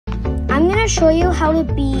gonna show you how to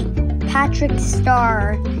beat Patrick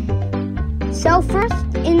Star. So first,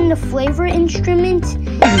 in the flavor instrument,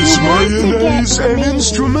 Is mayonnaise an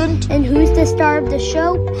instrument? And who's the star of the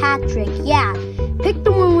show? Patrick. Yeah, pick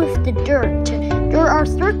the one with the dirt. There are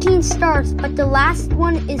 13 stars, but the last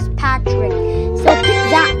one is Patrick. So pick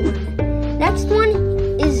that one. Next one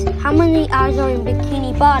is how many eyes are in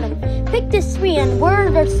Bikini Bottom. Pick the 3, and where are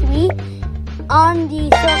the 3? On the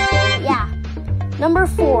circle. Yeah. Number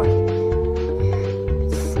 4.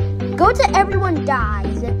 Go to Everyone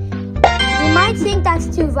Dies. You might think that's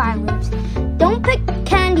too violent. Don't pick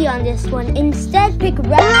candy on this one. Instead, pick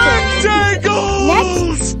rectangles.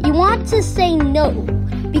 Next, you want to say no,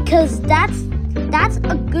 because that's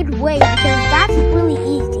a good way, because that's really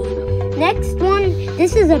easy. Next one,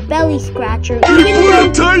 this is a belly scratcher. You put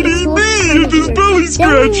a tiny bee in this belly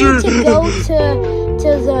scratcher. Then you need to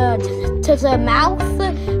go to the mouth,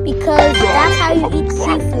 because that's how you eat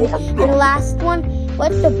seafood. And the last one,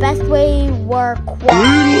 what's the best way to work?